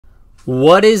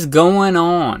What is going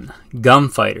on,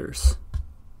 gunfighters?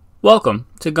 Welcome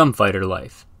to Gunfighter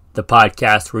Life, the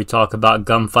podcast where we talk about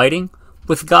gunfighting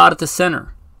with God at the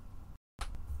center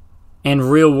and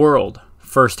real-world,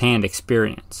 first-hand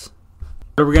experience.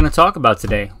 What are we going to talk about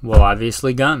today? Well,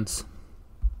 obviously guns.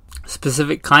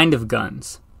 Specific kind of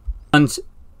guns. Guns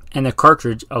and the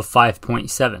cartridge of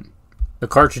 5.7. The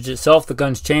cartridge itself, the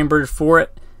guns chambered for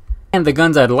it, and the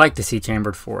guns I'd like to see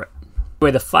chambered for it.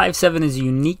 Anyway, the 5.7 is a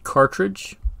unique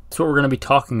cartridge. That's what we're going to be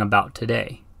talking about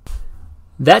today.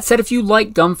 That said, if you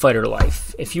like Gunfighter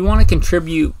Life, if you want to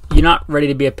contribute, you're not ready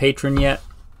to be a patron yet,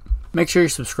 make sure you're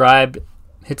subscribed,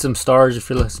 hit some stars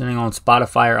if you're listening on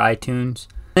Spotify or iTunes.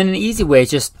 And an easy way is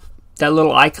just that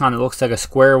little icon that looks like a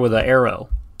square with an arrow.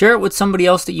 Share it with somebody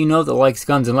else that you know that likes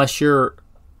guns, unless you're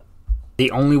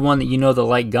the only one that you know that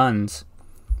like guns.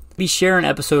 Maybe share an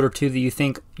episode or two that you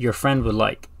think your friend would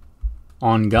like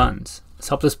on guns. Let's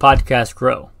help this podcast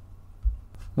grow.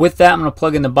 With that, I'm going to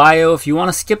plug in the bio. If you want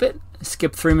to skip it,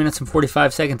 skip 3 minutes and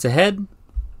 45 seconds ahead.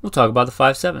 We'll talk about the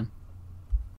 5.7.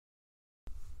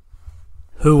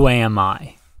 Who am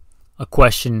I? A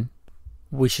question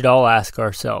we should all ask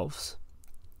ourselves.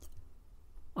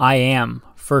 I am,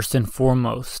 first and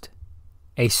foremost,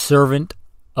 a servant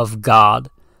of God,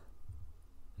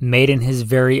 made in His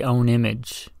very own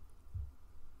image,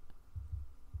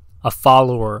 a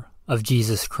follower of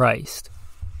Jesus Christ,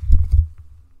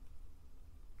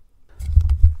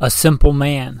 a simple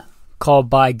man called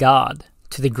by God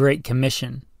to the Great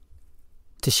Commission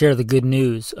to share the good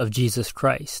news of Jesus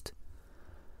Christ.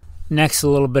 Next, a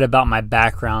little bit about my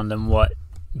background and what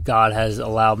God has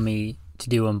allowed me to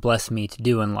do and blessed me to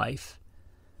do in life.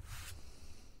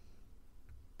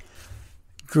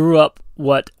 Grew up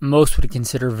what most would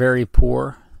consider very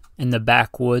poor in the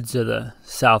backwoods of the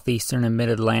southeastern and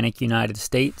mid-Atlantic United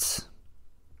States,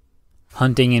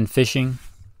 hunting and fishing.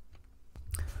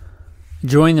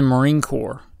 Joined the Marine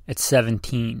Corps at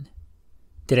 17.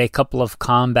 Did a couple of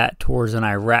combat tours in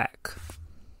Iraq.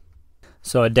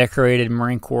 So a decorated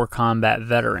Marine Corps combat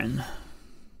veteran.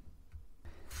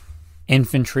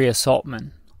 Infantry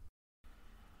assaultman.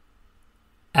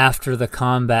 After the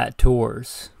combat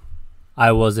tours,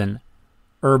 I was an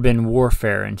urban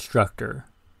warfare instructor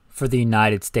for the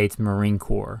United States Marine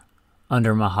Corps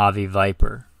under Mojave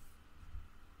Viper.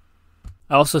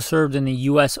 I also served in the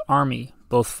U.S. Army,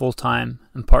 both full-time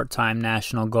and part-time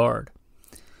National Guard.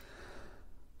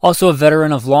 Also a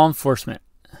veteran of law enforcement.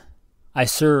 I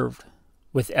served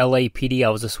with LAPD. I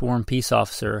was a sworn peace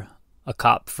officer, a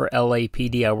cop for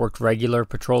LAPD. I worked regular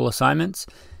patrol assignments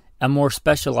and more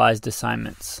specialized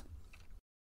assignments.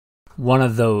 One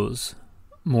of those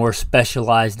more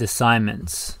specialized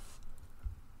assignments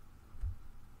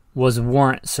was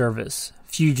warrant service,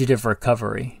 fugitive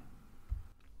recovery.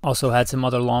 Also had some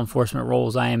other law enforcement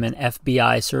roles. I am an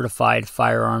FBI certified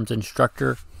firearms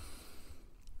instructor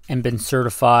and been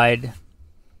certified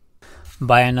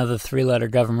by another 3-letter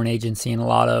government agency in a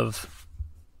lot of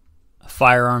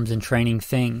firearms and training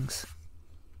things.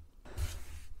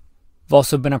 I've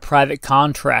also been a private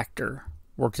contractor,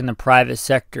 worked in the private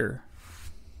sector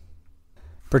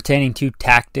pertaining to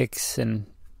tactics and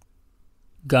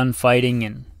gunfighting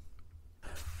and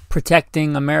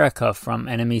protecting America from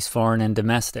enemies foreign and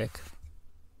domestic.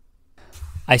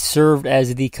 I served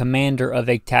as the commander of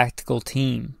a tactical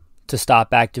team to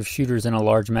stop active shooters in a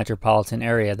large metropolitan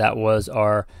area. That was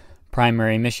our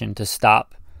primary mission, to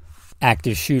stop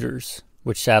active shooters,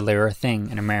 which sadly are a thing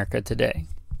in America today.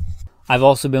 I've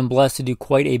also been blessed to do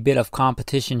quite a bit of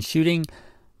competition shooting.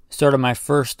 Started my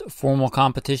first formal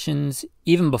competitions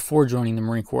even before joining the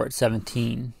Marine Corps at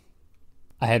 17.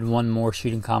 I had won more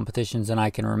shooting competitions than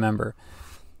I can remember.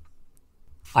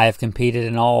 I have competed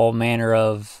in all manner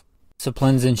of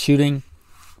disciplines in shooting.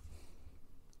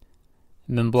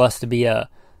 I've been blessed to be a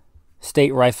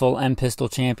state rifle and pistol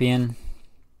champion,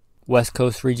 West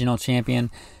Coast regional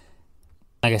champion.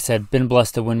 Like I said, been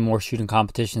blessed to win more shooting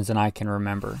competitions than I can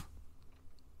remember.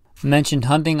 Mentioned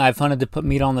hunting. I've hunted to put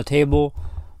meat on the table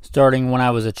starting when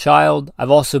I was a child. I've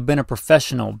also been a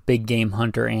professional big game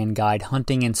hunter and guide,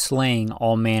 hunting and slaying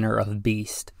all manner of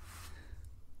beast.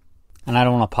 And I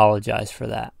don't apologize for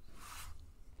that.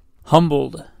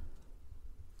 Humbled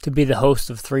to be the host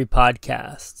of 3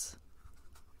 podcasts.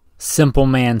 Simple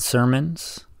Man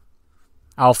Sermons,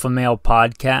 Alpha Male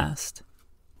Podcast,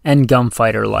 and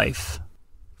Gunfighter Life.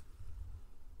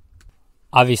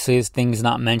 Obviously, as things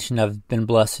not mentioned, I've been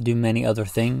blessed to do many other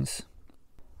things.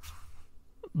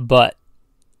 But,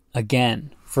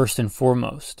 again, first and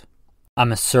foremost,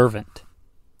 I'm a servant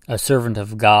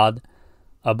of God,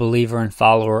 a believer and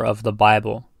follower of the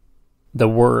Bible, the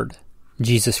Word,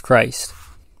 Jesus Christ.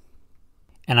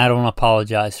 and I don't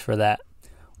apologize for that.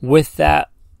 With that,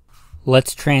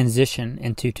 let's transition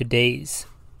into today's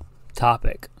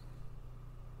topic.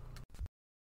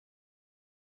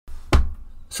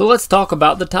 So let's talk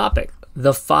about the topic,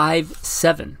 the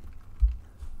 5.7.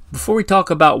 Before we talk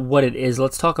about what it is,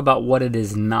 let's talk about what it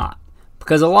is not.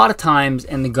 Because a lot of times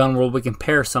in the gun world, we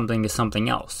compare something to something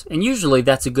else. And usually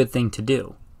that's a good thing to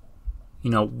do. You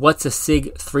know, what's a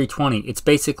SIG 320? It's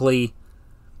basically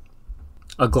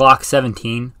a Glock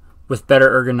 17 with better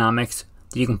ergonomics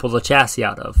that you can pull the chassis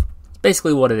out of. It's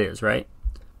basically what it is, right?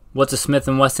 What's a Smith &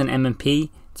 Wesson M&P?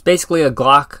 It's basically a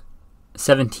Glock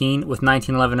 17 with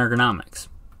 1911 ergonomics.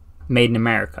 Made in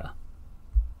America.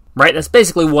 Right? That's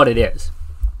basically what it is.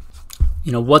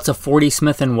 You know, what's a 40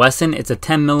 Smith & Wesson? It's a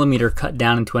 10mm cut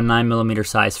down into a 9mm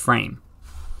size frame.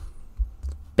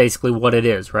 Basically what it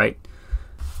is, right?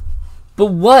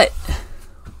 But what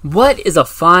is a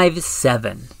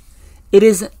 5.7? It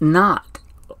is not,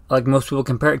 like most people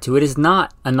compare it to, it is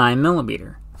not a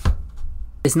 9mm.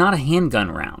 It's not a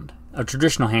handgun round, a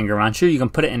traditional handgun round. Sure, you can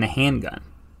put it in a handgun,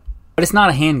 but it's not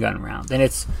a handgun round, and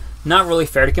it's not really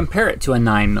fair to compare it to a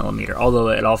 9mm, although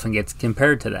it often gets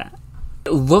compared to that.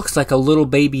 It looks like a little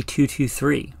baby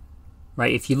 223,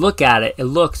 right? If you look at it, it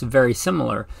looks very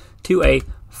similar to a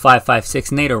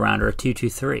 5.56 NATO round or a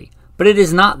 223. But it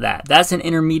is not that. That's an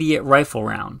intermediate rifle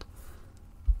round.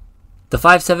 The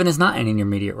 5.7 is not an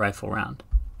intermediate rifle round.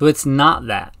 So it's not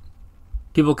that.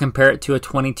 People compare it to a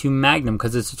 22 Magnum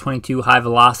because it's a 22 high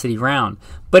velocity round.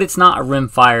 But it's not a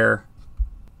rimfire,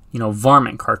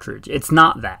 varmint cartridge. It's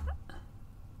not that.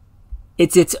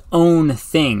 It's its own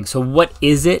thing. So what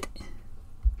is it?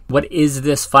 What is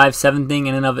this 5.7 thing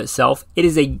in and of itself? It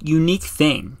is a unique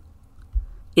thing.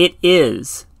 It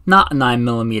is not a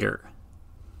 9mm.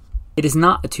 It is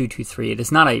not a 223. It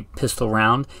is not a pistol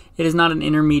round. It is not an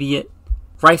intermediate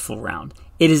rifle round.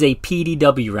 It is a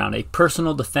PDW round, a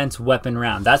personal defense weapon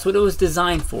round. That's what it was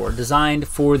designed for. Designed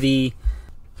for the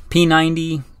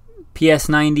P90,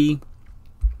 PS90.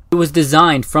 It was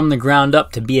designed from the ground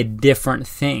up to be a different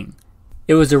thing.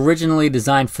 It was originally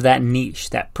designed for that niche,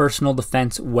 that personal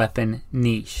defense weapon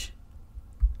niche.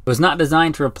 It was not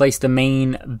designed to replace the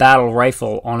main battle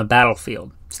rifle on a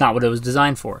battlefield. It's not what it was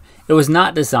designed for. It was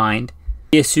not designed to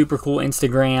be a super cool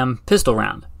Instagram pistol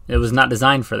round. It was not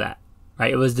designed for that.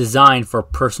 Right? It was designed for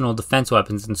personal defense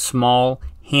weapons and small,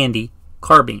 handy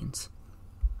carbines.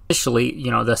 Initially,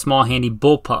 the small, handy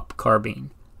bullpup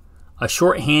carbine. A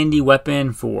short, handy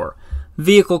weapon for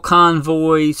vehicle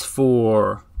convoys,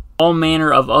 for all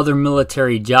manner of other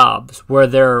military jobs where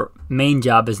their main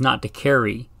job is not to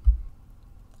carry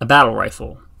a battle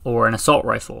rifle or an assault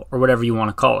rifle or whatever you want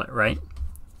to call it, right?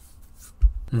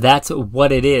 That's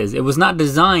what it is. It was not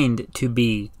designed to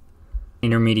be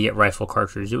intermediate rifle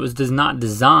cartridge. It was not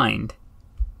designed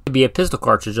to be a pistol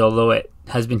cartridge, although it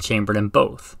has been chambered in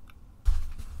both.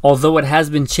 Although it has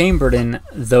been chambered in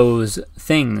those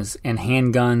things, in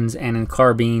handguns and in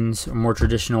carbines, or more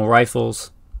traditional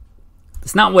rifles,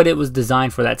 it's not what it was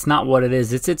designed for. That's not what it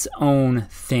is. It's its own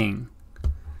thing.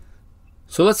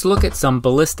 So let's look at some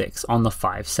ballistics on the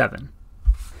 5.7.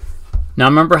 Now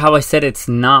remember how I said it's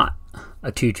not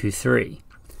a 223.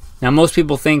 Now most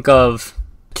people think of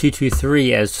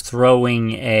 223 as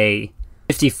throwing a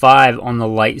 55 on the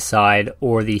light side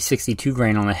or the 62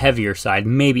 grain on the heavier side,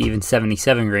 maybe even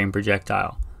 77 grain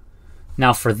projectile.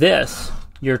 Now for this,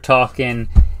 you're talking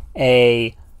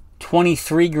a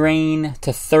 23 grain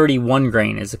to 31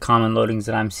 grain is the common loadings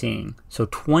that I'm seeing. So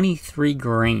 23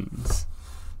 grains.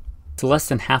 It's less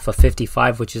than half a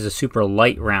 55, which is a super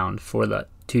light round for the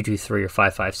 223 or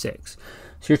 5.56.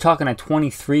 So you're talking a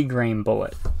 23 grain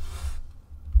bullet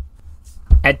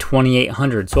at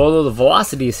 2800. So although the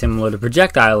velocity is similar, the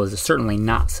projectile is certainly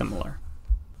not similar.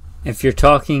 If you're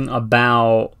talking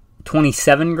about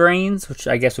 27 grains, which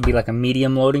I guess would be like a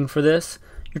medium loading for this,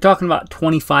 you're talking about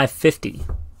 2550.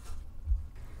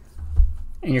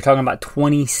 And you're talking about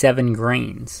 27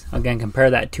 grains. Again, compare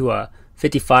that to a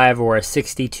 55 or a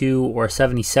 62 or a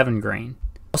 77 grain.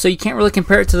 So you can't really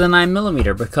compare it to the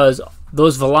 9mm because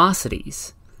those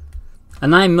velocities. A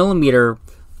 9mm,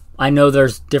 I know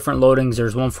there's different loadings,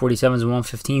 there's 147s and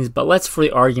 115s, but let's, for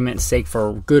the argument's sake,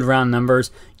 for good round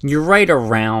numbers, you're right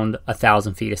around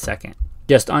 1,000 feet a second.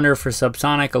 Just under for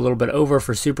subsonic, a little bit over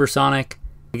for supersonic.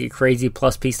 You get crazy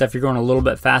plus P stuff, you're going a little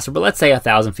bit faster, but let's say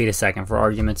 1,000 feet a second for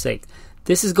argument's sake.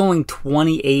 This is going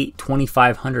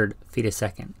 2,500 feet a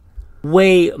second.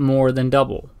 Way more than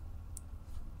double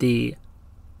the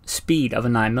speed of a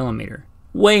 9mm.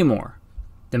 Way more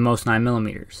than most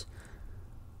 9mm.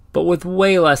 But with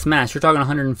way less mass, you're talking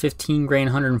 115 grain,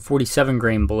 147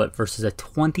 grain bullet versus a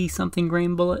 20-something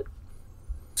grain bullet.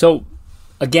 So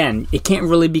again, it can't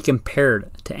really be compared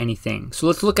to anything. So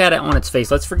let's look at it on its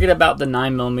face. Let's forget about the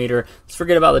 9mm. Let's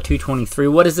forget about the 223.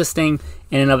 What is this thing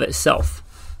in and of itself?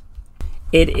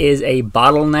 It is a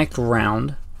bottlenecked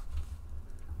round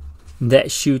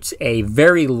that shoots a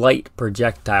very light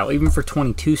projectile, even for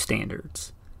 22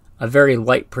 standards. A very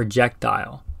light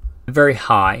projectile. Very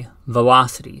high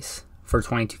velocities for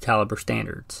 22 caliber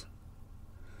standards.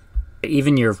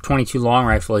 Even your 22 long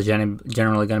rifle is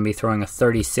generally going to be throwing a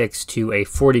 36 to a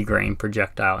 40 grain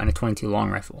projectile in a 22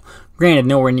 long rifle. Granted,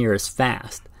 nowhere near as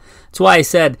fast. That's why I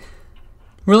said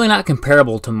really not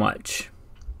comparable to much.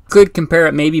 Could compare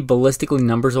it maybe ballistically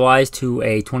numbers wise to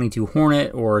a 22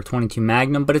 Hornet or a 22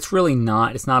 Magnum, but it's really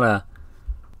not. It's not a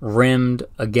rimmed,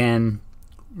 again,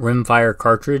 rimfire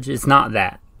cartridge. It's not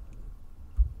that.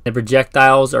 The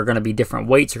projectiles are going to be different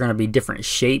weights, are going to be different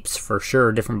shapes for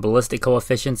sure, different ballistic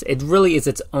coefficients. It really is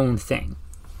its own thing.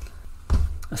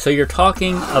 So you're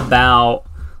talking about,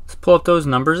 let's pull up those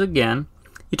numbers again.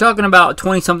 You're talking about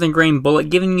 20-something grain bullet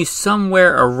giving you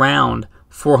somewhere around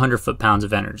 400 foot-pounds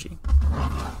of energy.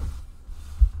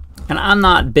 And I'm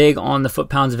not big on the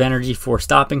foot-pounds of energy for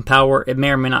stopping power. It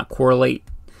may or may not correlate.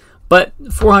 But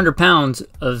 400 pounds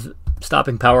of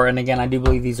stopping power, and again, I do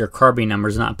believe these are carbine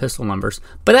numbers, not pistol numbers,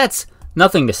 but that's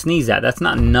nothing to sneeze at. That's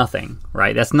not nothing,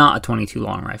 right? That's not a 22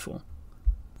 long rifle.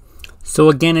 So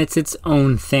again, it's its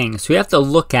own thing. So you have to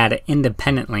look at it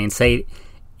independently and say,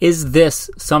 is this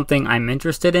something I'm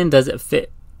interested in? Does it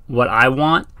fit what I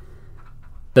want?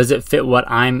 Does it fit what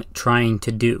I'm trying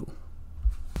to do?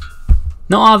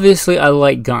 Now, obviously, I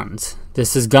like guns.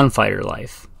 This is Gunfighter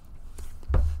Life.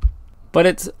 But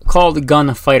it's called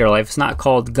Gunfighter Life. It's not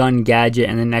called Gun Gadget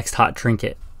and the Next Hot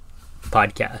Trinket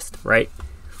podcast, right?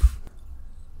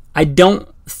 I don't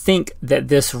think that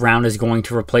this round is going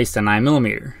to replace the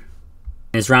 9mm.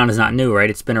 This round is not new, right?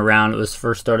 It's been around. It was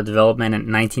first started development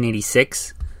in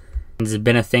 1986. It's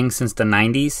been a thing since the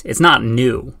 90s. It's not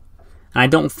new. And I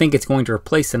don't think it's going to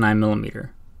replace the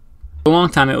 9mm. For a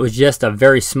long time, it was just a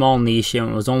very small niche,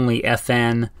 and it was only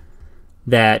FN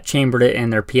that chambered it in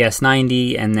their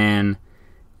PS90 and then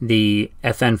the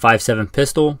FN 5.7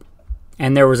 pistol.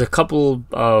 And there was a couple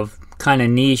of kind of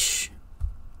niche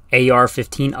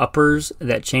AR-15 uppers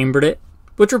that chambered it,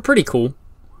 which were pretty cool.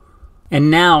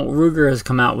 And now Ruger has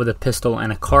come out with a pistol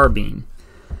and a carbine.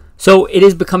 So it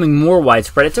is becoming more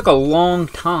widespread. It took a long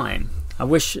time. I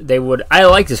wish they would. I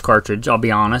like this cartridge, I'll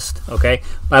be honest, okay?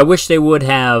 But I wish they would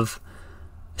have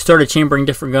started chambering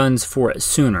different guns for it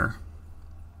sooner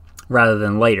rather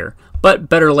than later. But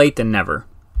better late than never.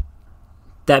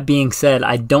 That being said,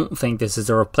 I don't think this is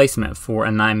a replacement for a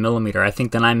 9mm. I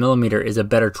think the 9mm is a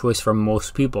better choice for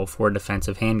most people for a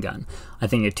defensive handgun. I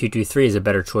think a 223 is a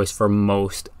better choice for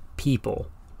most people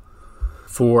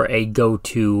for a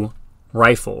go-to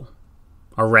rifle.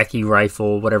 A recce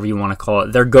rifle, whatever you want to call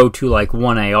it. Their go-to like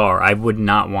 1AR. I would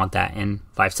not want that in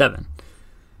 5.7.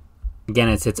 Again,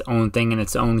 it's its own thing in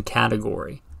its own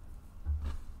category.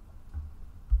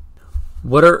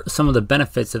 What are some of the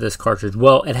benefits of this cartridge?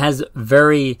 Well, it has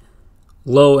very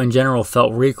low in general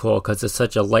felt recoil because it's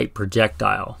such a light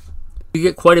projectile. You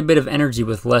get quite a bit of energy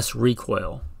with less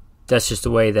recoil. That's just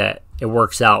the way that it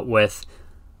works out with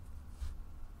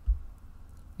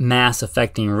mass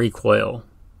affecting recoil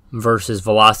versus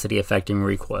velocity affecting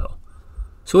recoil.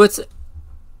 So it's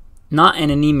not an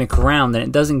anemic round, and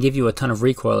it doesn't give you a ton of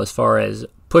recoil as far as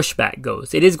pushback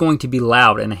goes. It is going to be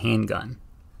loud in a handgun.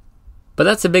 But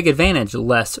that's a big advantage,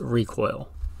 less recoil.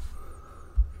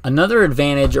 Another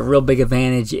advantage, a real big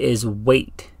advantage, is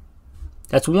weight.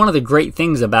 That's one of the great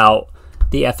things about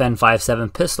the FN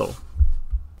 5.7 pistol.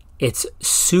 It's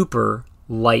super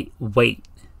lightweight.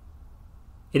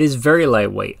 It is very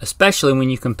lightweight, especially when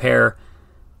you compare,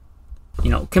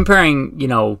 comparing,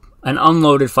 an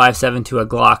unloaded 5.7 to a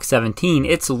Glock 17,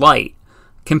 it's light.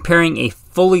 Comparing a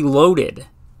fully loaded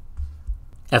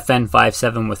FN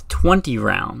 5.7 with 20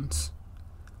 rounds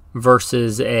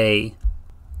versus a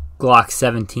Glock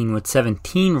 17 with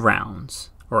 17 rounds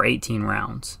or 18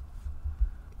 rounds.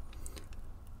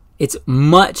 It's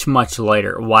much, much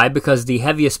lighter. Why? Because the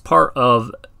heaviest part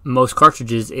of most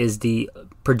cartridges is the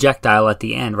projectile at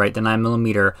the end, right? The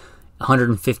 9mm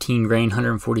 115 grain,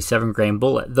 147 grain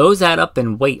bullet. Those add up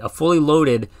in weight. A fully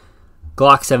loaded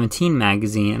Glock 17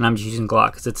 magazine, and I'm just using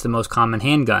Glock because it's the most common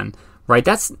handgun, right?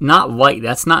 That's not light.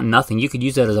 That's not nothing. You could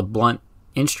use that as a blunt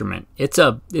instrument. It's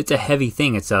a heavy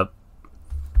thing. It's a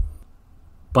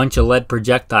bunch of lead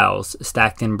projectiles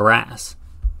stacked in brass.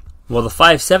 Well, the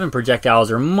 5.7 projectiles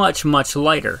are much, much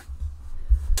lighter.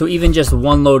 So even just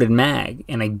one loaded mag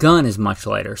and a gun is much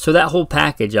lighter. So that whole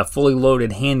package, a fully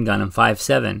loaded handgun and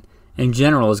 5.7 in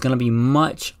general, is going to be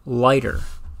much lighter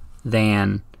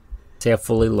than, say, a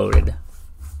fully loaded,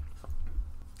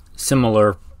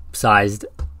 similar sized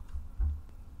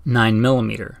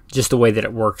 9mm, just the way that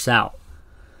it works out.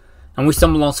 And we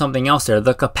stumbled on something else there,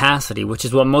 the capacity, which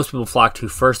is what most people flock to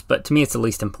first, but to me it's the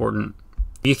least important.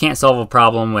 If you can't solve a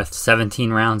problem with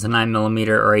 17 rounds of 9mm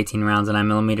or 18 rounds of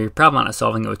 9mm, you're probably not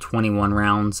solving it with 21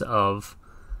 rounds of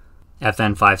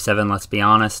FN57, let's be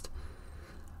honest.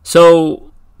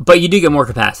 So, but you do get more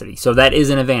capacity, so that is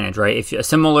an advantage, right? If a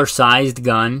similar sized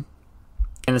gun,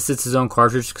 and it's its own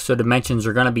cartridge, so dimensions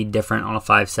are going to be different on a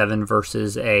 5.7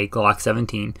 versus a Glock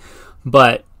 17,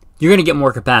 but you're going to get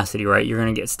more capacity, right? You're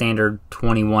going to get standard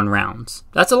 21 rounds.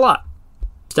 That's a lot.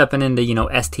 Stepping into,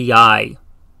 STI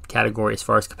category as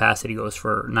far as capacity goes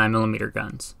for 9mm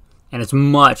guns, and it's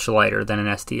much lighter than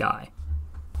an STI.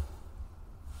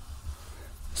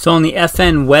 So on the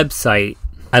FN website,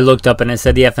 I looked up and it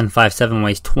said the FN57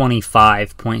 weighs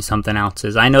 25 point something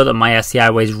ounces. I know that my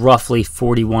STI weighs roughly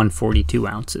 41, 42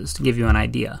 ounces, to give you an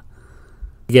idea.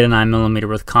 You get a 9mm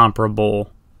with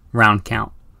comparable round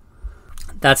count.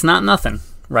 That's not nothing,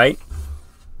 right?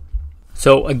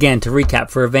 So again, to recap,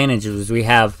 for advantages, we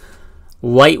have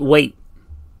lightweight,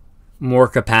 more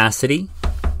capacity,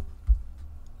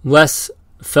 less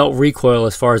felt recoil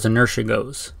as far as inertia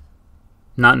goes.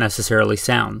 Not necessarily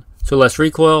sound. So less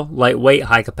recoil, lightweight,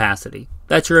 high capacity.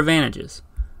 That's your advantages.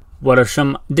 What are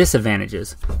some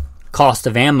disadvantages? Cost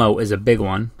of ammo is a big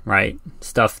one, right?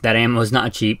 That ammo is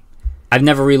not cheap. I've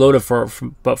never reloaded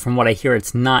but from what I hear,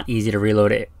 it's not easy to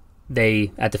reload it.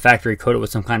 They, at the factory, coat it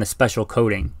with some kind of special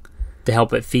coating to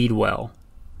help it feed well,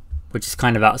 which is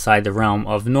kind of outside the realm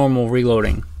of normal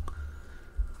reloading.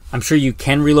 I'm sure you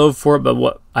can reload for it, but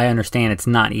what I understand, it's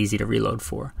not easy to reload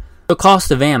for. The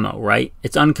cost of ammo, right?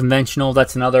 It's unconventional.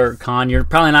 That's another con. You're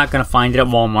probably not going to find it at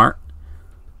Walmart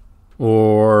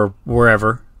or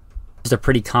wherever. It's a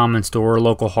pretty common store,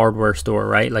 local hardware store,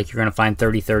 right? Like you're going to find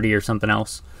 30/30 or something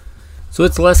else. So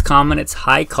it's less common. It's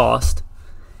high cost.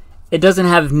 It doesn't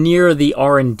have near the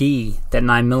R&D that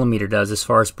 9mm does as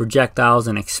far as projectiles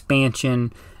and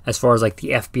expansion, as far as like the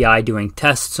FBI doing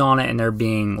tests on it and there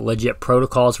being legit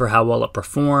protocols for how well it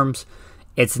performs.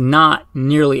 It's not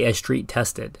nearly as street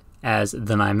tested as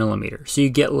the 9mm. So you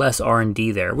get less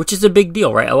R&D there, which is a big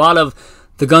deal, right? A lot of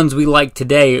the guns we like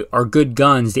today are good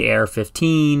guns, the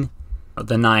AR-15,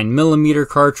 the 9mm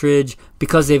cartridge,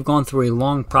 because they've gone through a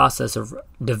long process of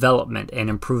development and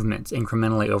improvements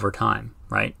incrementally over time,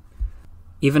 right?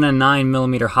 Even a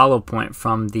 9mm hollow point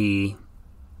from the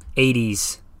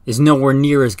 80s is nowhere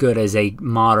near as good as a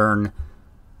modern,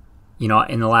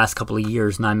 in the last couple of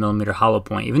years, 9mm hollow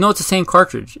point. Even though it's the same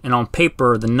cartridge, and on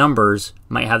paper the numbers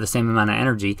might have the same amount of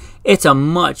energy, it's a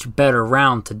much better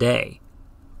round today,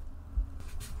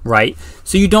 right?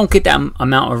 So you don't get that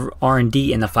amount of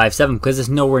R&D in the 5.7 because it's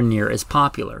nowhere near as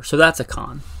popular. So that's a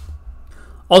con.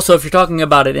 Also, if you're talking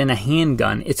about it in a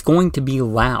handgun, it's going to be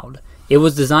loud. It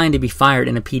was designed to be fired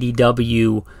in a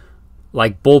PDW,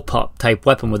 like bullpup type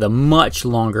weapon with a much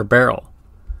longer barrel.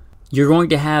 You're going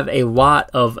to have a lot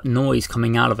of noise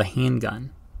coming out of a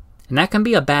handgun, and that can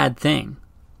be a bad thing.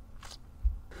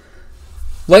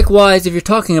 Likewise, if you're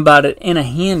talking about it in a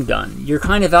handgun, you're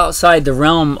kind of outside the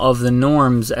realm of the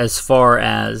norms as far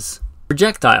as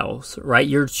projectiles, right?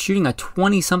 You're shooting a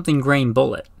 20-something grain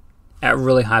bullet at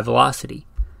really high velocity.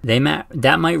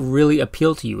 That might really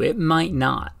appeal to you. It might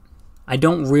not. I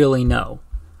don't really know.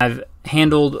 I've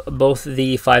handled both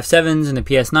the 5.7s and the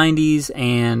PS90s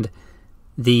and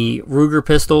the Ruger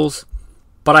pistols,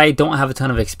 but I don't have a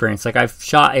ton of experience. Like, I've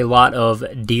shot a lot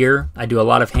of deer. I do a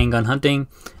lot of handgun hunting,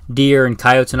 deer and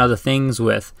coyotes and other things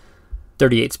with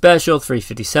 38 Special,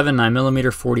 357,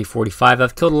 9mm, 40, 45.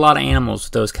 I've killed a lot of animals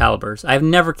with those calibers. I've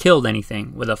never killed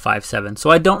anything with a 5.7, so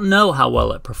I don't know how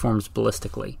well it performs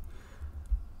ballistically.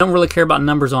 I don't really care about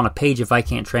numbers on a page if I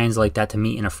can't translate that to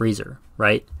meat in a freezer,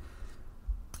 right?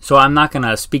 So I'm not going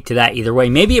to speak to that either way.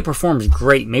 Maybe it performs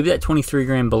great. Maybe that 23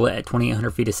 grain bullet at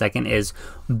 2,800 feet a second is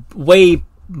way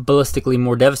ballistically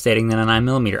more devastating than a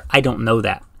 9mm. I don't know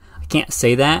that. I can't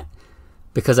say that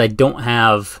because I don't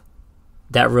have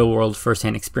that real world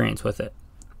first-hand experience with it.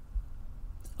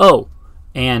 Oh,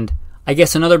 and I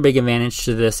guess another big advantage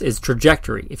to this is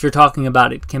trajectory. If you're talking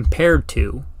about it compared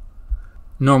to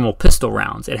normal pistol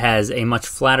rounds, it has a much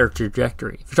flatter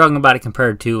trajectory. If you're talking about it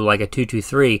compared to like a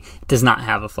 223, it does not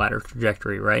have a flatter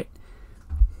trajectory, right?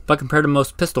 But compared to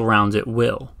most pistol rounds, it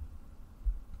will.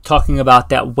 Talking about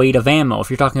that weight of ammo, if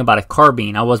you're talking about a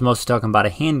carbine, I was mostly talking about a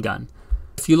handgun.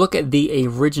 If you look at the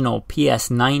original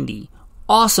PS90,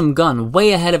 awesome gun,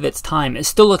 way ahead of its time. It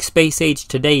still looks space age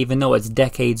today, even though it's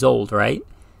decades old, right?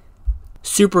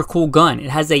 Super cool gun.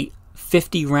 It has a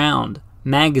 50 round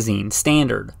magazine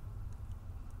standard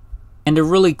and a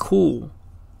really cool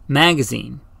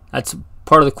magazine. That's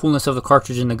part of the coolness of the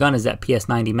cartridge in the gun, is that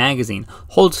PS90 magazine.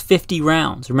 Holds 50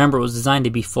 rounds. Remember, it was designed to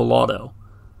be full auto.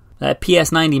 That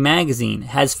PS90 magazine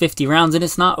has 50 rounds, and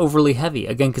it's not overly heavy.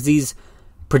 Again, because these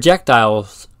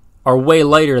projectiles are way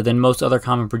lighter than most other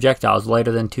common projectiles.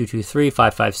 Lighter than .223,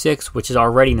 .556, which is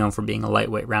already known for being a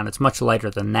lightweight round. It's much lighter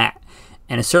than that.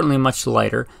 And it's certainly much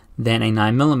lighter than a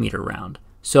 9mm round.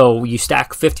 So you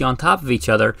stack 50 on top of each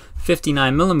other,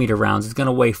 59mm rounds is going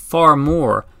to weigh far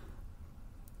more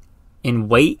in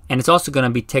weight, and it's also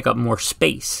going to take up more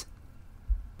space,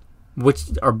 which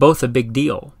are both a big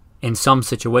deal in some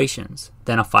situations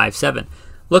than a 5.7.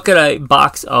 Look at a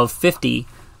box of 50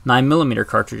 9mm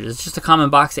cartridges. It's just a common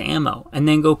box of ammo, and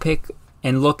then go pick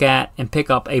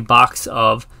up a box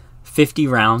of 50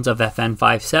 rounds of FN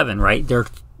 5.7, right? They're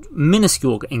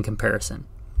minuscule in comparison.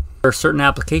 There are certain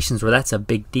applications where that's a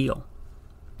big deal.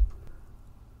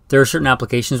 There are certain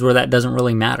applications where that doesn't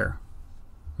really matter,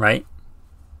 right?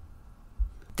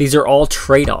 These are all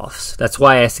trade-offs. That's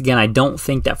why, again, I don't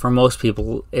think that for most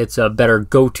people it's a better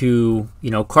go-to,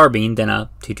 carbine than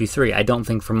a .223. I don't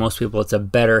think for most people it's a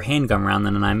better handgun round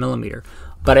than a 9mm.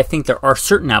 But I think there are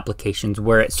certain applications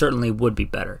where it certainly would be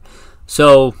better.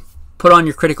 So put on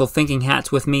your critical thinking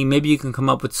hats with me. Maybe you can come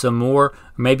up with some more, or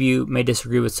maybe you may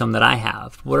disagree with some that I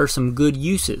have. What are some good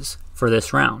uses for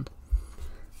this round?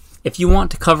 If you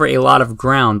want to cover a lot of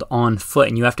ground on foot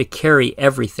and you have to carry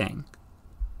everything,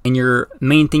 and your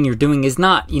main thing you're doing is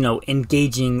not,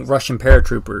 engaging Russian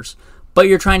paratroopers, but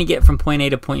you're trying to get from point A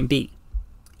to point B,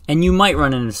 and you might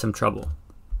run into some trouble.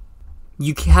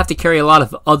 You have to carry a lot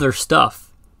of other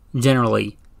stuff,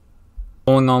 generally,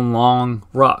 going on long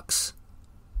rucks,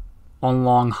 on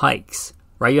long hikes,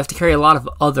 right? You have to carry a lot of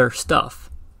other stuff.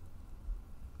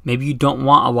 Maybe you don't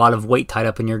want a lot of weight tied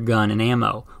up in your gun and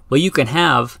ammo. Well, you can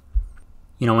have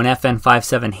an FN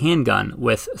 5.7 handgun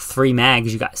with 3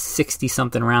 mags. You got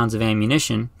 60-something rounds of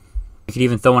ammunition. You could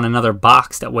even throw in another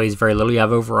box that weighs very little. You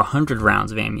have over 100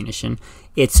 rounds of ammunition.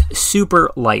 It's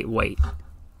super lightweight,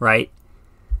 right?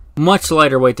 Much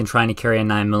lighter weight than trying to carry a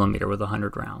 9mm with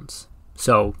 100 rounds.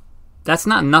 So that's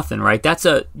not nothing, right? That's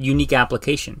a unique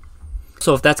application.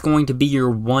 So if that's going to be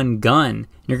your one gun,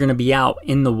 you're going to be out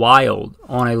in the wild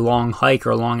on a long hike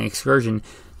or a long excursion,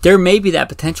 there may be that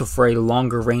potential for a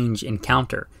longer range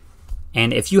encounter.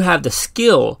 And if you have the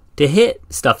skill to hit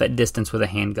stuff at distance with a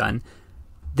handgun,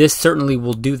 this certainly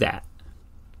will do that.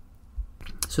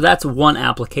 So that's one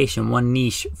application, one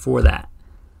niche for that.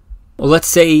 Well, let's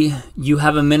say you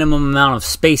have a minimum amount of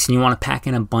space and you want to pack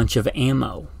in a bunch of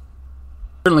ammo.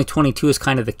 Certainly 22 is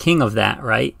kind of the king of that,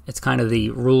 right? It's kind of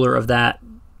the ruler of that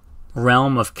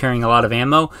realm of carrying a lot of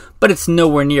ammo, but it's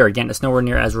nowhere near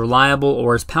as reliable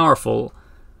or as powerful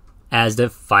as the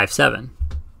 5.7.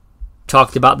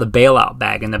 Talked about the bailout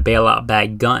bag and the bailout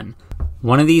bag gun.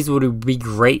 One of these would be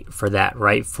great for that,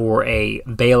 right? For a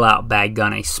bailout bag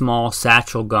gun, a small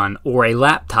satchel gun, or a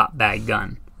laptop bag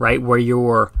gun, right? Where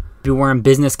you're wearing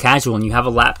business casual and you have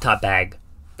a laptop bag,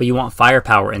 but you want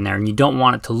firepower in there and you don't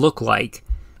want it to look like,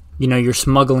 you're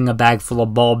smuggling a bag full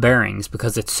of ball bearings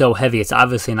because it's so heavy. It's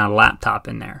obviously not a laptop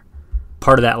in there.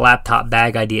 Part of that laptop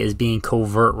bag idea is being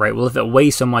covert, right? Well, if it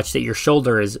weighs so much that your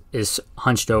shoulder is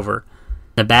hunched over,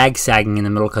 the bag sagging in the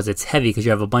middle because it's heavy because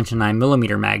you have a bunch of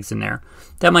 9mm mags in there,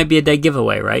 that might be a dead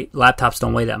giveaway, right? Laptops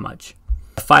don't weigh that much.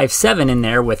 A 5.7 in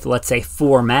there with, let's say,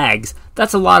 4 mags,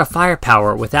 that's a lot of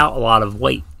firepower without a lot of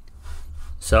weight.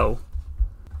 So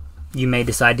you may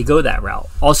decide to go that route.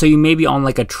 Also, you may be on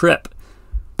like a trip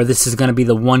where this is going to be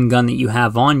the one gun that you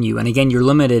have on you, and again, you're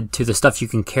limited to the stuff you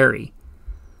can carry.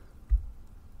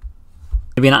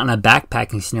 Maybe not in a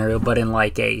backpacking scenario, but in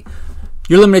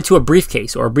you're limited to a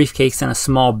briefcase or a briefcase and a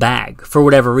small bag for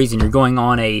whatever reason. You're going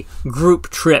on a group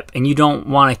trip and you don't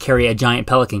want to carry a giant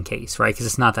Pelican case, right? Because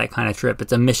it's not that kind of trip.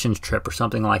 It's a missions trip or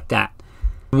something like that.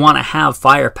 You want to have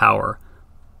firepower,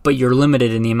 but you're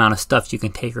limited in the amount of stuff you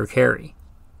can take or carry.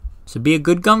 So be a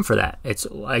good gun for that. It's,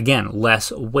 again,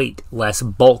 less weight, less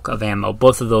bulk of ammo.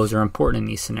 Both of those are important in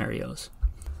these scenarios.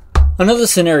 Another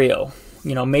scenario,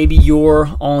 maybe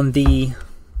you're on the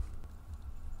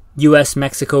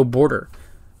U.S.-Mexico border.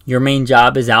 Your main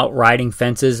job is out riding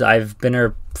fences. I've been a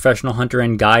professional hunter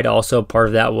and guide. Also, part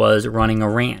of that was running a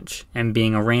ranch and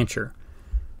being a rancher,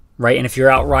 right? And if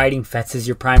you're out riding fences,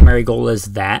 your primary goal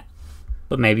is that,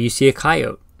 but maybe you see a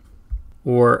coyote.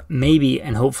 Or maybe,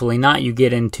 and hopefully not, you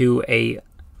get into a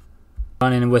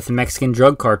run-in with the Mexican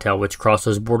drug cartel, which cross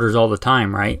those borders all the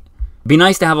time, right? It'd be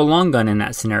nice to have a long gun in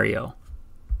that scenario.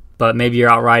 But maybe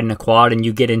you're out riding a quad and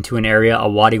you get into an area, a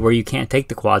wadi, where you can't take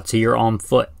the quad, so you're on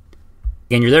foot.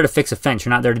 Again, you're there to fix a fence.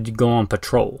 You're not there to go on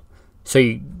patrol.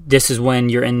 So this is when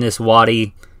you're in this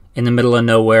wadi in the middle of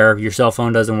nowhere, your cell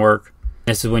phone doesn't work.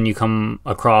 This is when you come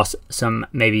across some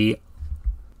maybe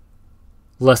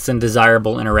less than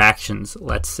desirable interactions,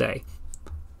 let's say.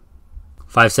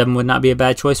 5.7 would not be a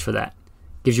bad choice for that.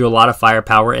 Gives you a lot of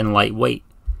firepower and lightweight.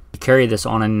 You carry this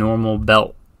on a normal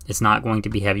belt. It's not going to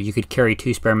be heavy. You could carry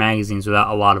 2 spare magazines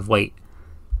without a lot of weight.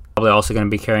 Probably also going to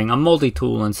be carrying a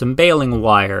multi-tool and some baling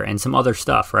wire and some other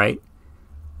stuff, right?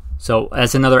 So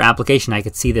as another application, I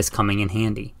could see this coming in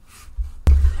handy.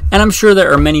 And I'm sure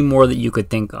there are many more that you could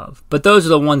think of, but those are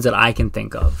the ones that I can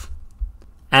think of.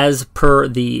 As per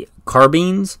the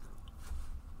carbines,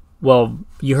 well,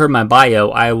 you heard my bio.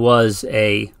 I was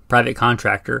a private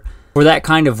contractor. For that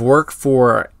kind of work,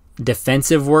 for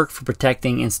defensive work, for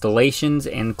protecting installations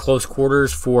and close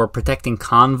quarters, for protecting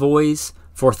convoys,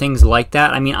 for things like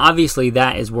that, I mean, obviously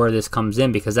that is where this comes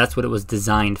in because that's what it was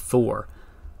designed for.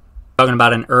 Talking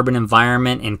about an urban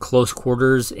environment and close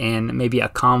quarters and maybe a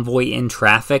convoy in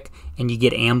traffic and you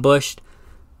get ambushed,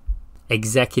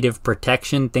 executive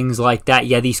protection, things like that.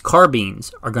 Yeah, these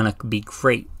carbines are going to be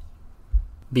great.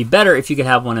 Be better if you could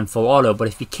have one in full auto, but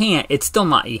if you can't, it's still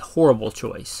not a horrible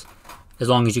choice as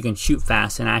long as you can shoot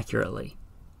fast and accurately.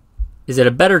 Is it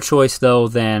a better choice though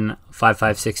than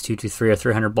 5.56, 223 or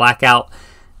 300 blackout?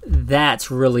 That's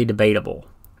really debatable.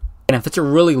 And if it's a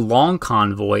really long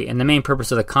convoy, and the main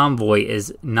purpose of the convoy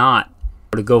is not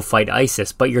to go fight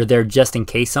ISIS, but you're there just in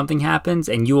case something happens,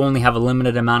 and you only have a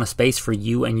limited amount of space for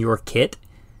you and your kit,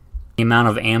 the amount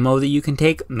of ammo that you can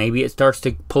take, maybe it starts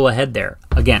to pull ahead there.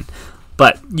 Again,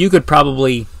 but you could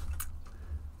probably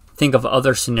think of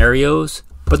other scenarios.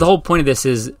 But the whole point of this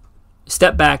is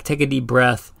step back, take a deep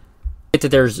breath, get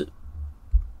that there's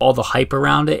all the hype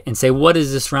around it, and say, what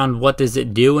is this round? What does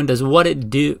it do? And does what it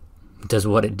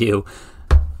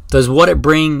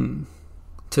bring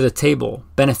to the table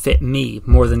benefit me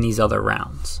more than these other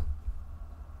rounds?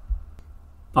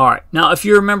 Alright, now if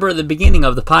you remember at the beginning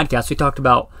of the podcast, we talked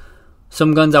about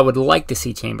some guns I would like to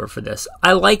see chamber for this.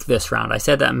 I like this round. I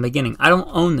said that in the beginning. I don't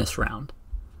own this round.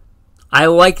 I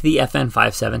like the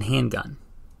FN57 handgun.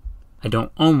 I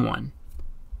don't own one.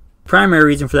 Primary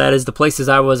reason for that is the places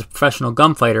I was a professional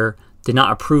gunfighter did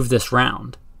not approve this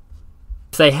round.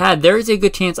 If they had, there is a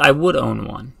good chance I would own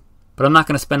one. But I'm not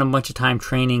going to spend a bunch of time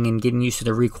training and getting used to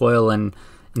the recoil and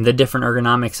the different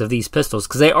ergonomics of these pistols,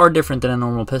 because they are different than a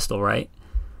normal pistol, right?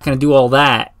 I'm not going to do all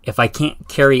that if I can't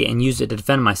carry it and use it to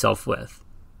defend myself with.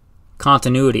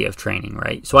 Continuity of training,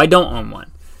 right? So I don't own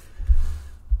one.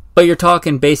 But you're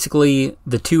talking basically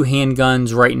the 2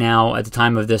 handguns right now at the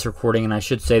time of this recording, and I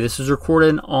should say this was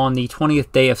recorded on the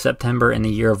 20th day of September in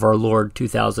the year of our Lord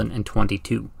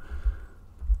 2022.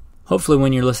 Hopefully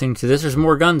when you're listening to this, there's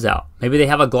more guns out. Maybe they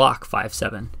have a Glock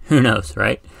 5.7. Who knows,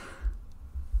 right?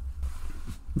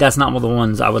 That's not one of the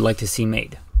ones I would like to see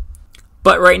made.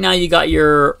 But right now you got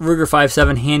your Ruger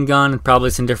 5.7 handgun, probably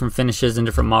some different finishes and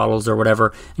different models or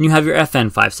whatever, and you have your FN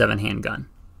 5.7 handgun.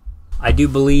 I do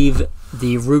believe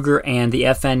the Ruger and the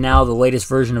FN now, the latest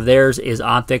version of theirs, is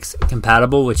optics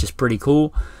compatible, which is pretty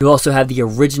cool. You also have the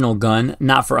original gun,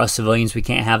 not for us civilians. We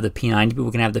can't have the P90, but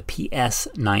we can have the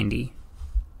PS90.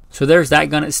 So there's that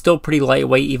gun. It's still pretty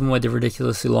lightweight, even with the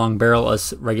ridiculously long barrel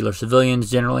us regular civilians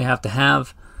generally have to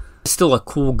have. It's still a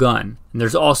cool gun. And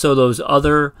there's also those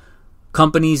other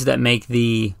companies that make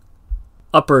the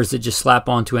uppers that just slap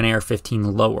onto an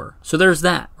AR-15 lower. So there's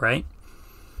that, right?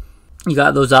 You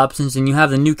got those options, and you have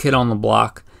the new kid on the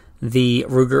block, the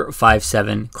Ruger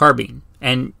 5.7 carbine.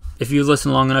 And if you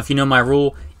listen long enough, you know my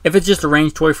rule. If it's just a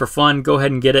range toy for fun, go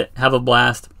ahead and get it. Have a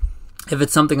blast. If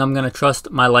it's something I'm going to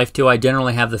trust my life to, I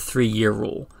generally have the 3-year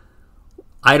rule.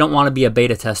 I don't want to be a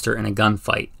beta tester in a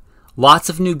gunfight. Lots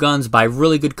of new guns by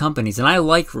really good companies, and I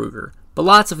like Ruger. But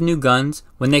lots of new guns,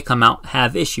 when they come out,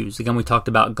 have issues. Again, we talked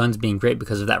about guns being great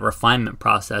because of that refinement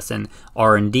process and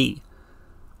R&D.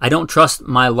 I don't trust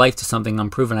my life to something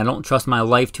unproven. I don't trust my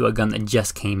life to a gun that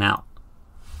just came out.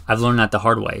 I've learned that the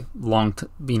hard way,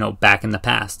 back in the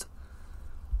past.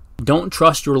 Don't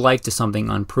trust your life to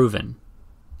something unproven.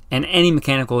 And any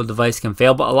mechanical device can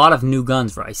fail, but a lot of new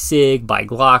guns by SIG, by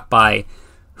Glock, by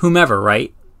whomever,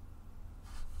 right?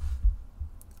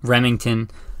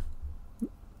 Remington.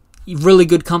 Really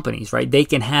good companies, right? They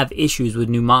can have issues with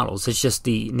new models. It's just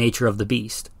the nature of the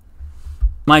beast.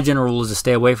 My general rule is to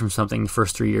stay away from something the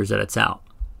first 3 years that it's out.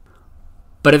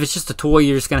 But if it's just a toy,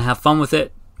 you're just going to have fun with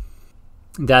it,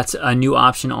 that's a new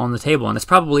option on the table, and it's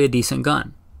probably a decent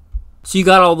gun. So you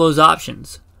got all those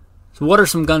options. So what are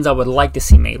some guns I would like to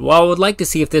see made? Well, I would like to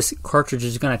see if this cartridge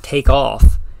is going to take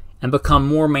off and become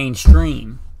more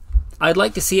mainstream. I'd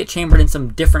like to see it chambered in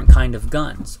some different kind of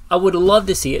guns. I would love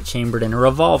to see it chambered in a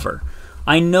revolver,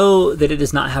 I know that it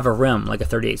does not have a rim like a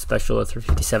 38 Special or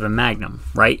 357 Magnum,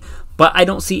 right? But I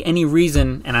don't see any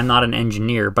reason, and I'm not an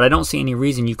engineer, but I don't see any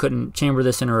reason you couldn't chamber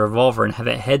this in a revolver and have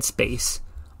it headspace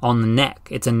on the neck.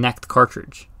 It's a necked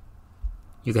cartridge.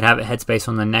 You could have it headspace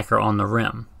on the neck or on the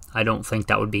rim. I don't think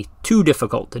that would be too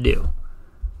difficult to do.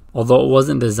 Although it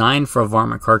wasn't designed for a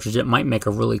varmint cartridge, it might make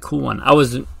a really cool one. I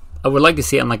would like to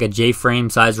see it in like a J-frame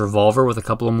size revolver with a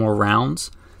couple of more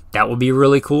rounds. That would be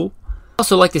really cool. I'd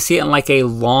also like to see it in like a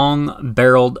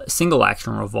long-barreled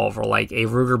single-action revolver, like a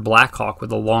Ruger Blackhawk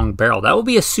with a long barrel. That would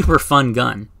be a super fun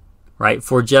gun, right?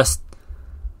 For just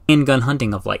handgun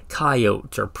hunting of like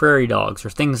coyotes or prairie dogs or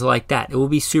things like that. It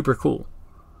would be super cool.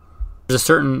 There's a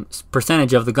certain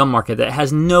percentage of the gun market that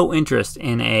has no interest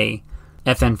in a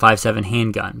FN57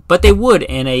 handgun, but they would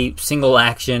in a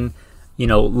single-action,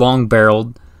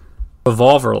 long-barreled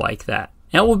revolver like that.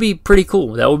 That would be pretty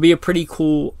cool. That would be a pretty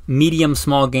cool medium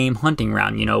small game hunting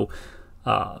round.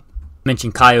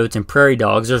 Mentioned coyotes and prairie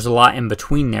dogs. There's a lot in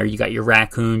between there. You got your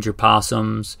raccoons, your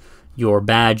possums, your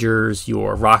badgers,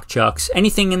 your rock chucks.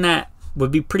 Anything in that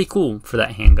would be pretty cool for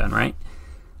that handgun, right?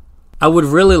 I would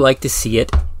really like to see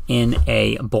it in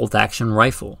a bolt action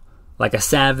rifle, like a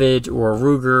Savage or a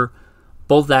Ruger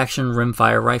bolt action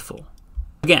rimfire rifle.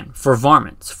 Again, for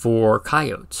varmints, for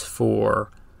coyotes,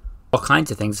 for all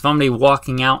kinds of things. If I'm going to be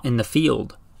walking out in the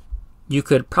field, you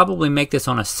could probably make this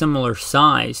on a similar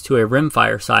size to a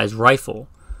rimfire size rifle.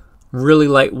 Really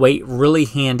lightweight, really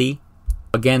handy.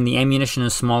 Again, the ammunition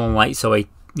is small and light, so a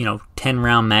 10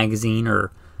 round magazine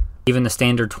or even the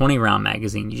standard 20 round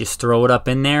magazine, you just throw it up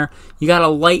in there. You got a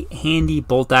light, handy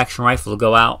bolt action rifle to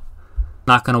go out.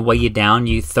 Not going to weigh you down.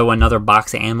 You throw another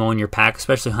box of ammo in your pack,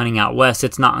 especially hunting out west.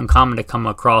 It's not uncommon to come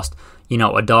across,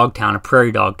 a dog town, a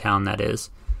prairie dog town that is.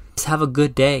 Just have a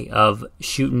good day of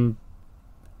shooting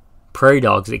prairie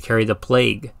dogs that carry the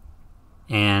plague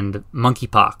and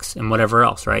monkeypox and whatever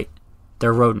else, right?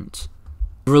 They're rodents.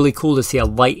 Really cool to see a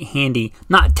light, handy,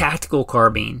 not tactical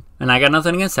carbine. And I got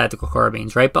nothing against tactical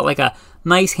carbines, right? But like a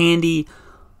nice, handy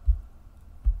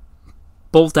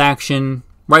bolt action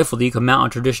rifle that you can mount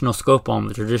a traditional scope on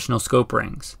with traditional scope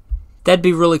rings. That'd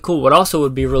be really cool. What also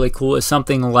would be really cool is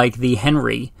something like the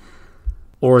Henry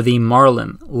or the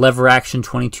Marlin lever action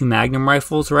 22 Magnum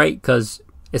rifles, right? Because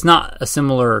it's not a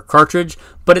similar cartridge,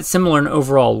 but it's similar in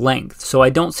overall length. So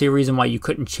I don't see a reason why you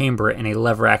couldn't chamber it in a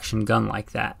lever action gun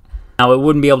like that. Now, it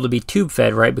wouldn't be able to be tube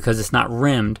fed, right? Because it's not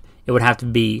rimmed. It would have to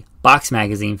be box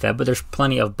magazine fed, but there's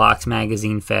plenty of box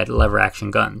magazine fed lever action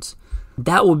guns.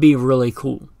 That would be really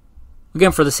cool.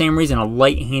 Again, for the same reason, a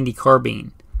light, handy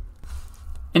carbine.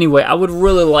 Anyway, I would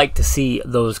really like to see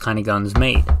those kind of guns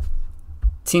made.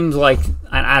 It seems like,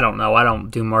 I don't know, I don't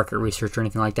do market research or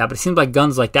anything like that, but it seems like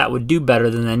guns like that would do better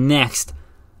than the next,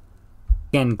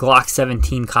 again, Glock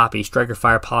 17 copy, striker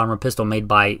fire polymer pistol made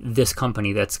by this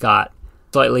company that's got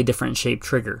slightly different shaped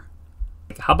trigger.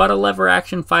 How about a lever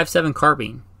action 5.7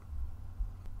 carbine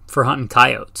for hunting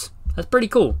coyotes? That's pretty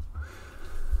cool.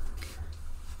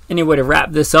 Anyway, to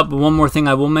wrap this up, one more thing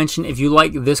I will mention. If you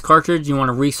like this cartridge, you want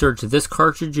to research this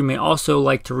cartridge, you may also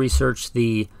like to research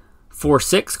the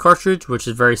 4.6 cartridge, which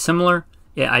is very similar.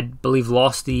 It, I believe,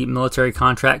 lost the military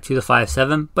contract to the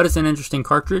 5.7, but it's an interesting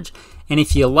cartridge. And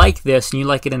if you like this and you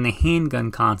like it in the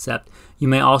handgun concept, you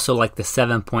may also like the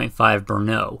 7.5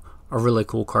 Bernot, a really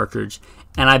cool cartridge,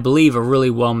 and I believe a really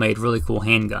well-made, really cool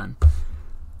handgun.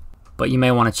 But you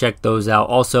may want to check those out.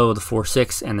 Also, the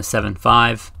 4.6 and the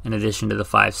 7.5, in addition to the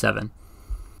 5.7.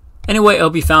 Anyway, I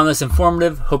hope you found this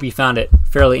informative. Hope you found it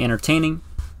fairly entertaining.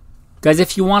 Guys,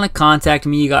 if you want to contact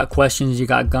me, you got questions, you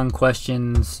got gun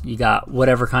questions, you got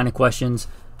whatever kind of questions,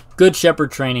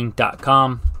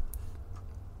 goodshepherdtraining.com.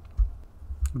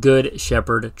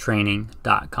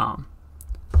 goodshepherdtraining.com.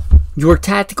 Your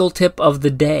tactical tip of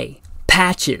the day,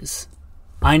 patches.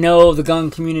 I know the gun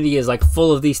community is like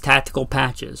full of these tactical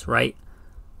patches, right?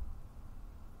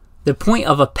 The point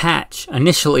of a patch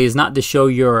initially is not to show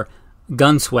your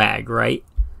gun swag, right?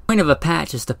 The point of a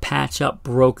patch is to patch up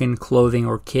broken clothing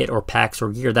or kit or packs or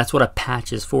gear. That's what a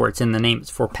patch is for. It's in the name.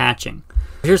 It's for patching.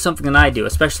 Here's something that I do,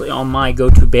 especially on my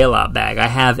go-to bailout bag. I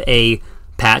have a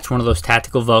patch, one of those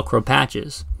tactical Velcro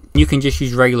patches. You can just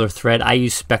use regular thread. I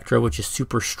use Spectra, which is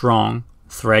super strong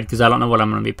thread, because I don't know what I'm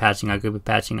going to be patching. I could be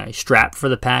patching a strap for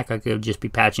the pack. I could just be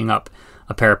patching up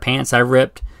a pair of pants I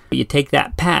ripped. But you take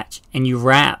that patch and you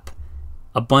wrap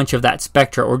a bunch of that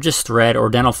Spectra, or just thread, or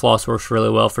dental floss works really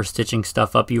well for stitching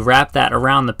stuff up. You wrap that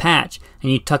around the patch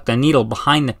and you tuck the needle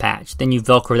behind the patch. Then you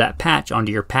Velcro that patch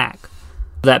onto your pack.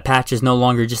 That patch is no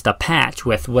longer just a patch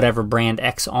with whatever brand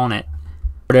X on it,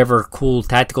 whatever cool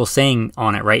tactical saying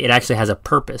on it, right? It actually has a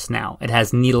purpose now. It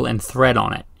has needle and thread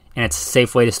on it. and it's a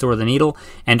safe way to store the needle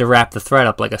and to wrap the thread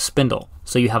up like a spindle,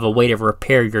 so you have a way to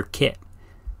repair your kit.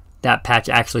 That patch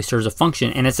actually serves a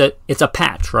function, and it's a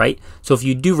patch, right? So if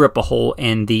you do rip a hole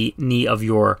in the knee of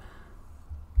your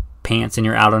pants and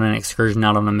you're out on an excursion,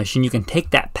 out on a mission, you can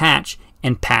take that patch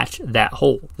and patch that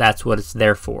hole. That's what it's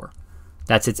there for.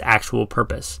 That's its actual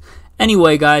purpose.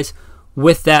 Anyway, guys,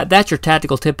 with that, that's your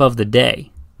tactical tip of the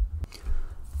day.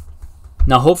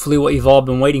 Now, hopefully what you've all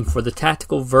been waiting for, the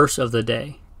tactical verse of the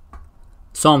day.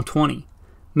 Psalm 20.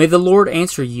 May the Lord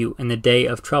answer you in the day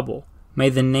of trouble. May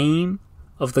the name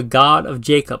of the God of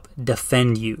Jacob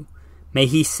defend you. May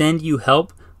he send you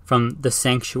help from the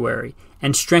sanctuary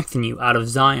and strengthen you out of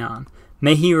Zion.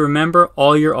 May he remember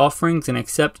all your offerings and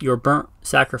accept your burnt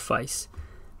sacrifice.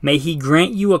 May he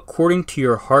grant you according to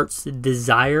your heart's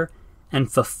desire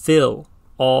and fulfill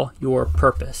all your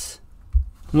purpose.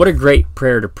 What a great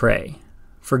prayer to pray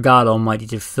for God Almighty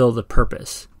to fulfill the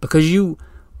purpose. Because you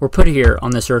were put here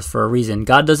on this earth for a reason.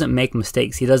 God doesn't make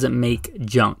mistakes. He doesn't make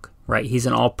junk, right? He's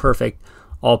an all-perfect,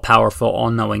 all-powerful,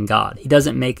 all-knowing God. He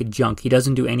doesn't make junk. He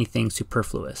doesn't do anything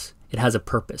superfluous. It has a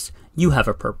purpose. You have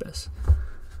a purpose.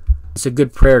 It's a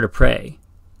good prayer to pray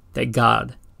that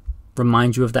God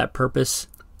reminds you of that purpose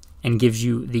and gives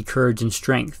you the courage and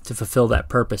strength to fulfill that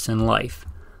purpose in life.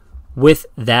 With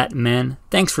that, men,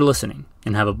 thanks for listening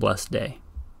and have a blessed day.